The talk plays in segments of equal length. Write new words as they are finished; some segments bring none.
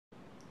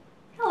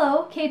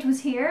Kate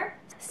was here.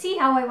 See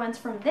how I went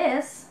from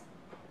this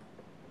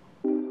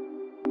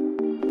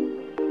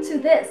to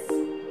this.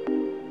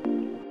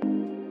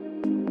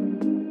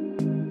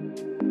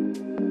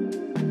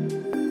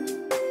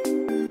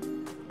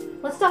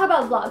 Let's talk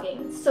about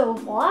vlogging. So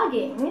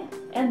vlogging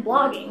and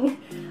blogging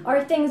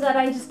are things that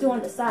I just do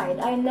on the side.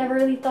 I never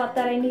really thought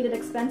that I needed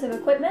expensive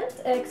equipment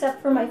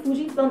except for my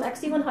Fujifilm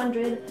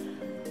X-T100,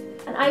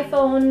 an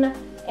iPhone,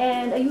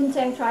 and a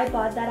Ulanzi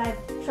tripod that I've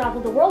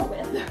traveled the world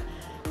with.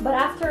 But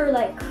after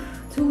like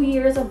 2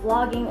 years of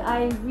vlogging,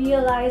 I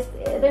realized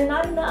they're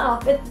not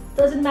enough. It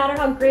doesn't matter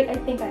how great I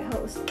think I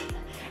host.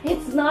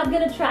 It's not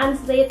gonna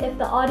translate if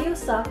the audio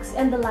sucks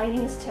and the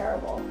lighting is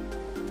terrible.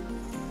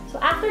 So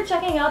after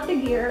checking out the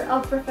gear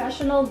of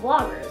professional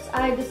vloggers,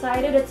 I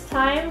decided it's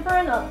time for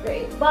an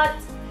upgrade. But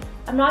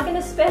I'm not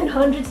gonna spend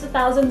hundreds of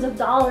thousands of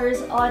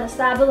dollars on a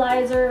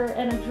stabilizer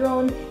and a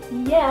drone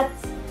yet.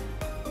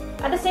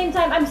 At the same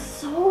time, I'm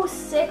so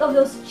sick of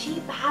those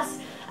cheap-ass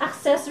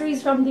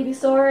accessories from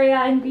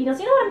Divisoria and Venus.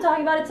 You know what I'm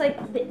talking about? It's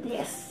like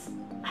this.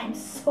 I'm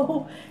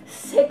so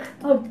sick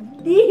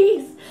of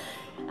these.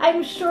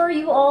 I'm sure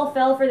you all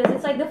fell for this.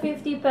 It's like the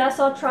 50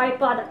 peso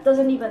tripod that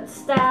doesn't even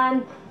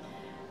stand.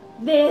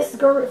 This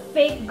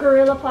fake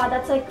gorilla pod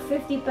that's like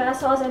 50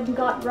 pesos and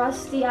got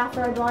rusty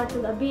after I brought it to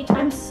the beach.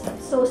 I'm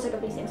so sick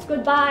of these things.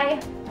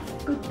 Goodbye.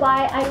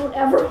 Goodbye. I don't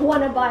ever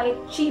want to buy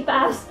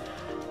cheap-ass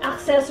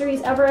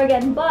accessories ever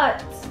again.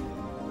 But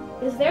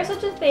is there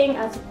such a thing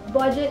as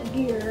budget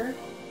gear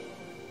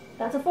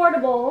that's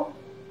affordable,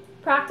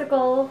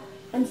 practical,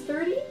 and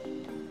sturdy?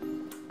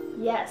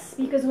 Yes,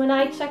 because when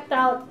I checked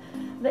out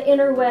the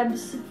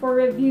interwebs for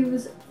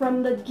reviews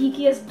from the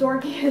geekiest,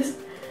 dorkiest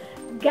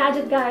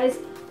gadget guys,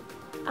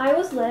 I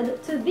was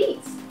led to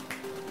these.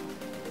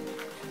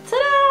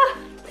 Ta-da!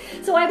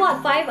 So I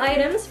bought 5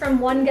 items from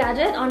One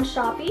Gadget on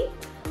Shopee.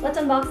 Let's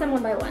unbox them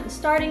one by one,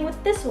 starting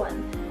with this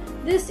one.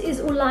 This is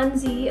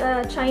Ulanzi,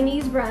 a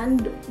Chinese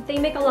brand. They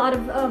make a lot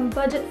of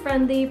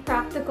budget-friendly,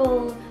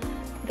 practical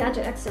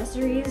gadget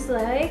accessories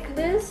like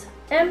this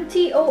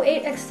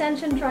MT08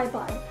 extension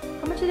tripod.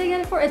 How much did I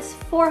get it for? It's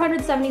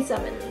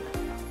 $477.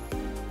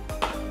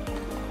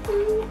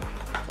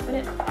 Open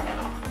it.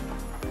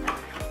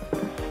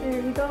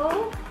 There we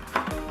go.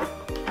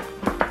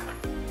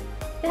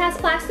 It has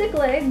plastic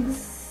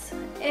legs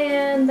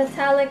and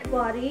metallic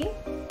body.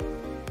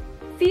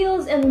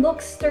 Feels and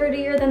looks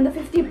sturdier than the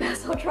 50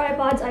 peso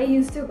tripods I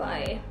used to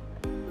buy.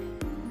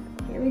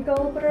 Here we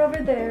go, put it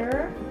over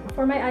there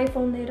for my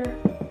iPhone later.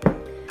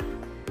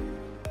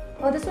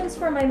 Oh, this one's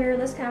for my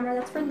mirrorless camera,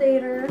 that's for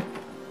later.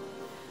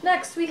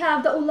 Next, we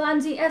have the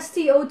Ulanzi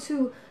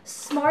ST02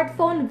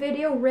 smartphone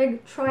video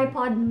rig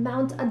tripod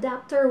mount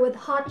adapter with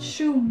hot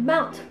shoe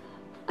mount.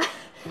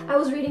 I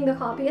was reading the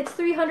copy. It's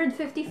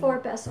 354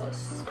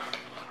 pesos.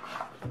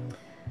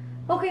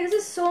 Okay, this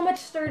is so much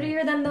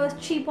sturdier than those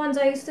cheap ones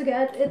I used to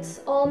get.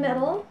 It's all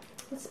metal.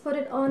 Let's put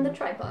it on the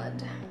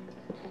tripod.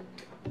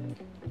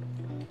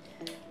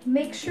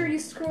 Make sure you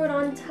screw it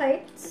on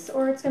tight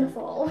or it's gonna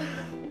fall.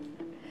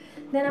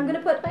 Then I'm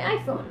gonna put my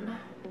iPhone.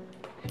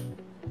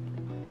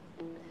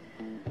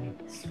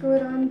 Screw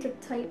it on to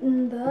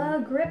tighten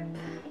the grip.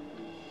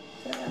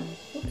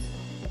 Oops.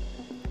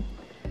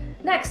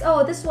 Next,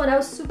 oh, this one, I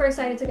was super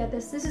excited to get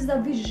this. This is the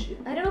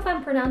VIJIM, I don't know if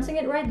I'm pronouncing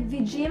it right,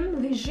 VIJIM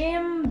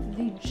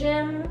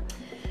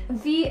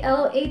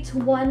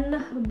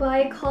VL81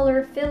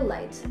 bi-color fill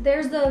light.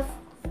 There's the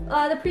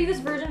previous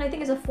version, I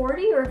think is a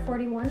 40 or a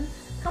 41.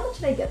 How much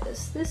did I get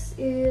this? This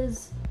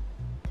is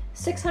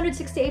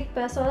 668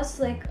 pesos,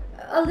 like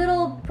a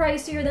little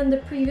pricier than the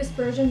previous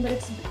version, but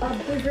it's a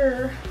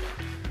bigger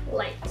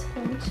light.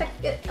 Let me check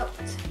it out.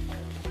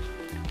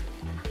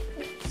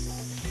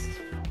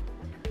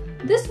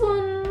 This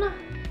one,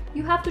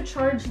 you have to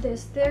charge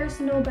this. There's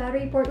no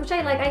battery port, which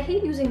I like. I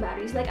hate using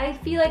batteries. Like, I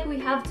feel like we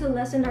have to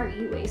lessen our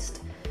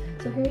e-waste.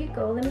 So here you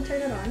go. Let me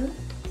turn it on.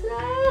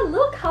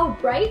 Look how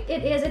bright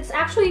it is. It's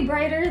actually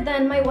brighter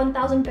than my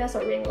 1,000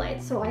 peso ring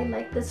light, so I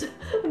like this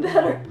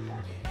better.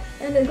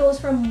 And it goes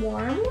from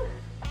warm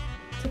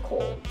to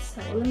cold.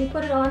 So let me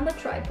put it on the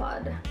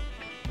tripod.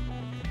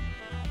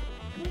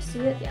 Can you see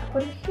it? Yeah,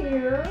 put it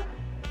here.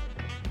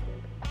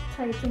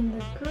 Tighten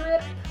the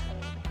grip.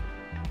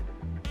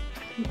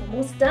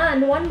 Almost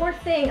done. One more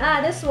thing.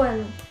 This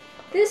one.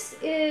 This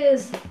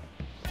is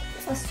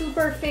a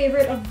super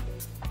favorite of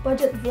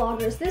budget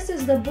vloggers. This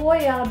is the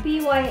Boya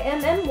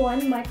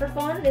BYMM1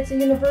 microphone. It's a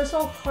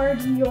universal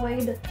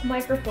cardioid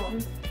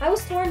microphone. I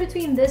was torn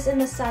between this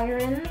and the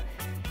Siren,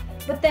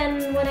 but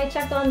then when I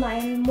checked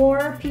online,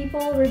 more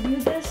people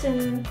reviewed this,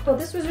 and well,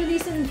 this was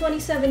released in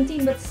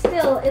 2017, but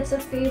still, it's a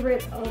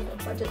favorite of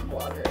budget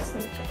vloggers.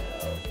 Let me check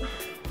it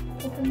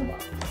out. Open the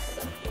box.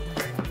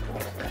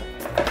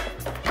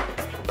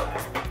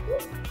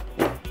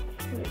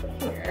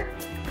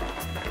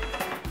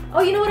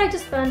 Oh, you know what I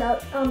just found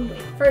out?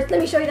 Wait, first let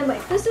me show you the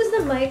mic. This is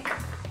the mic.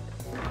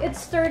 It's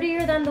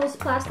sturdier than those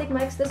plastic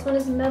mics. This one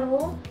is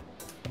metal.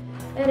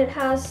 And it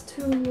has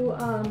 2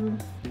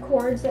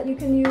 cords that you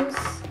can use.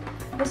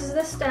 This is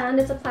the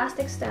stand. It's a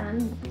plastic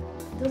stand.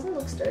 doesn't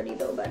look sturdy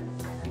though, but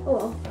oh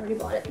well, I already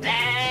bought it. Put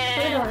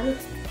it on.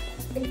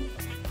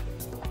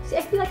 See,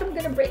 I feel like I'm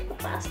gonna break the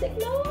plastic.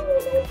 No,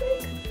 don't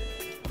break.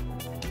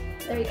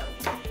 There you go.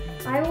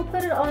 I will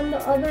put it on the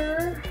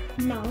other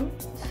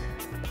mount.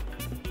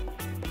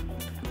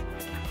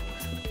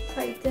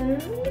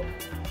 Tighten.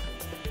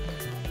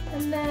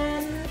 And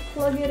then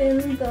plug it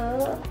in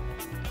plug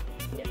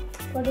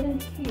it in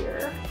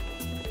here.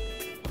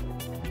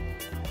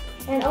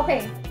 And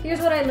okay, here's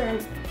what I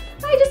learned.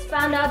 I just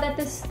found out that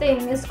this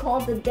thing is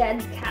called the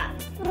dead cat.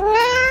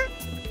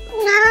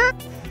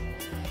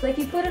 Like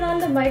you put it on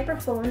the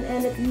microphone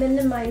and it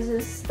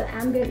minimizes the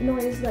ambient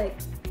noise like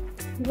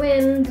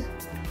wind,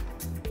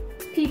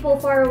 people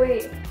far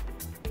away,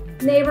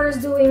 neighbors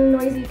doing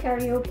noisy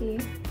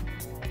karaoke.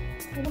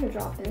 I'm gonna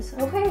drop this.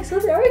 Okay, so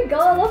there we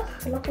go.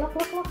 Look.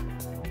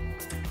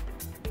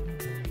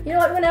 You know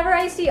what, whenever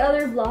I see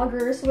other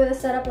vloggers with a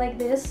setup like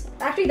this,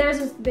 actually theirs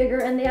is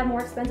bigger and they have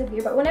more expensive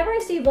gear, but whenever I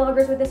see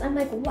vloggers with this, I'm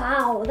like,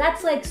 wow,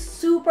 that's like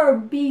super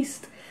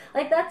beast.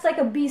 Like that's like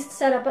a beast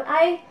setup, but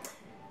I'm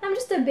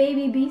just a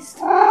baby beast.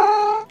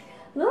 Look!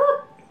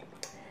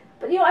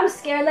 But you know, I'm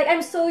scared, like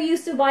I'm so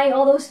used to buying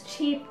all those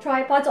cheap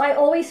tripods, so I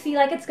always feel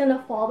like it's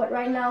gonna fall, but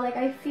right now, like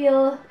I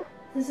feel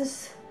this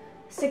is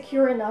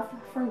secure enough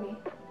for me.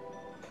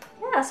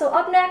 Yeah, so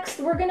up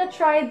next, we're gonna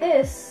try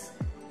this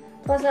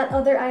plus that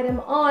other item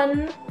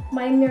on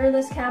my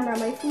mirrorless camera,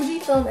 my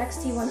Fujifilm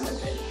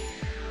X-T100.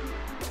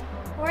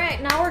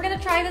 Alright, now we're gonna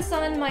try this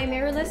on my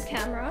mirrorless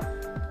camera.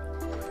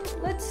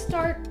 Let's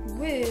start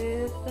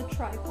with the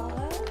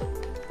tripod.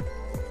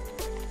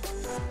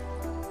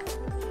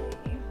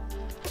 Okay.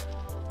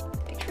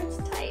 Make sure it's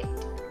tight.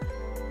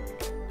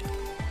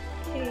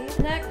 Okay,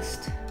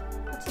 next.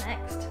 What's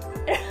next?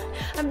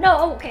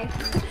 Okay.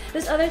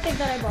 This other thing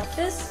that I bought.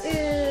 This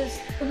is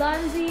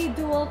Ulanzi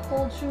dual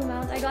cold shoe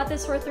mount. I got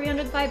this for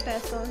 305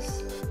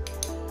 pesos.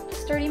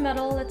 Sturdy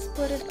metal. Let's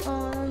put it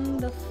on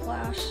the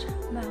flash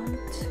mount.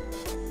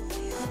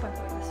 I hope I'm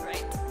doing this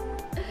right.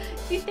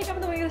 If you think I'm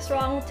doing this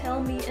wrong,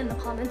 tell me in the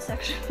comment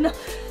section. No,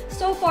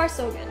 so far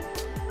so good.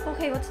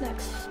 Okay, what's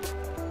next?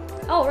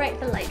 Oh, right,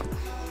 the light.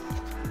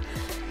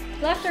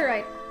 Left or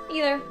right?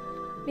 Either.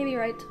 Maybe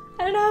right.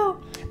 I don't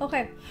know.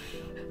 Okay,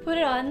 put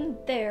it on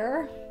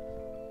there.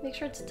 Make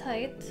sure it's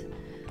tight.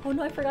 Oh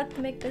no, I forgot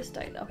to make this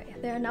tight. Okay,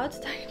 there, now it's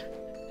tight.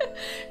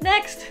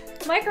 Next,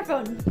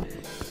 microphone.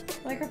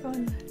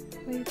 Microphone,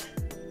 wait.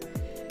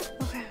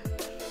 Okay.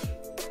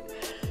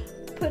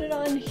 Put it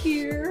on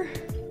here.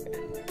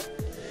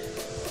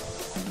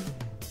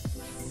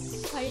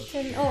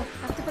 Tighten. Oh, I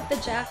have to put the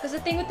jack. Because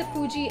the thing with the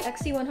Fuji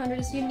X-T100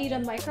 is you need a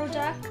micro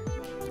jack.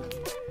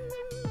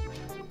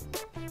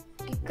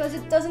 Because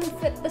it doesn't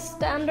fit the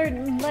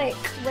standard mic.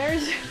 Where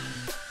is it?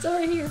 It's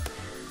over here.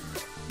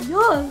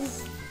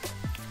 Yes!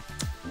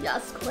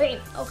 Yes,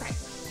 queen. Okay.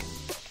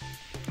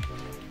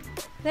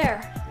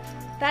 There.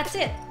 That's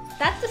it.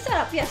 That's the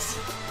setup, yes.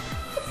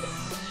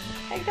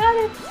 I got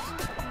it.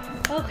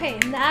 Okay,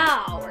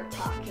 now we're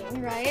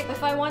talking, right?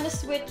 If I want to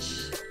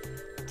switch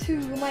to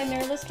my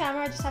mirrorless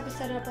camera, I just have to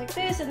set it up like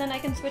this, and then I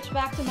can switch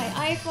back to my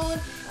iPhone.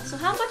 So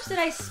how much did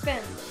I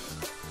spend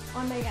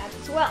on my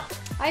gadgets? Well,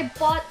 I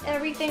bought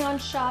everything on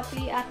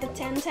Shopee at the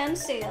 10/10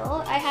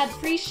 sale. I had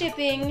free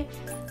shipping,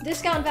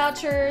 discount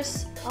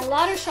vouchers, a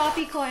lot of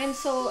Shopee coins,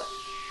 so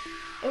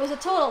it was a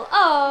total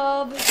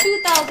of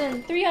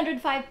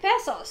 2,305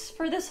 pesos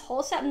for this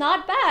whole set.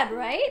 Not bad,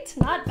 right?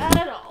 Not bad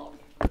at all.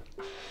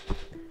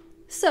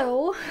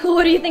 So,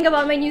 what do you think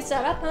about my new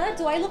setup, huh?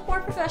 Do I look more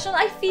professional?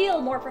 I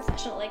feel more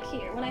professional, like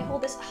here. When I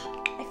hold this,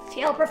 I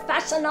feel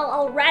professional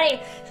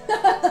already.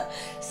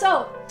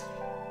 So,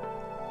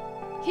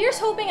 here's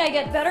hoping I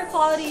get better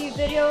quality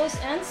videos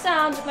and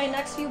sound with my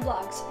next few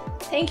vlogs.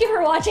 Thank you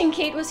for watching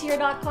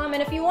KateWasHere.com,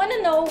 and if you want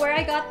to know where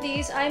I got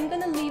these, I'm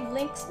gonna leave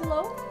links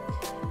below.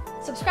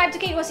 Subscribe to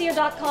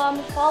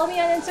KateWasHere.com, follow me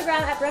on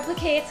Instagram at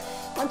Replicate,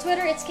 on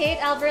Twitter it's Kate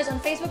Alvarez, on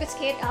Facebook it's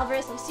Kate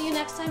Alvarez. I'll see you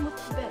next time with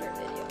better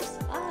videos.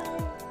 Bye!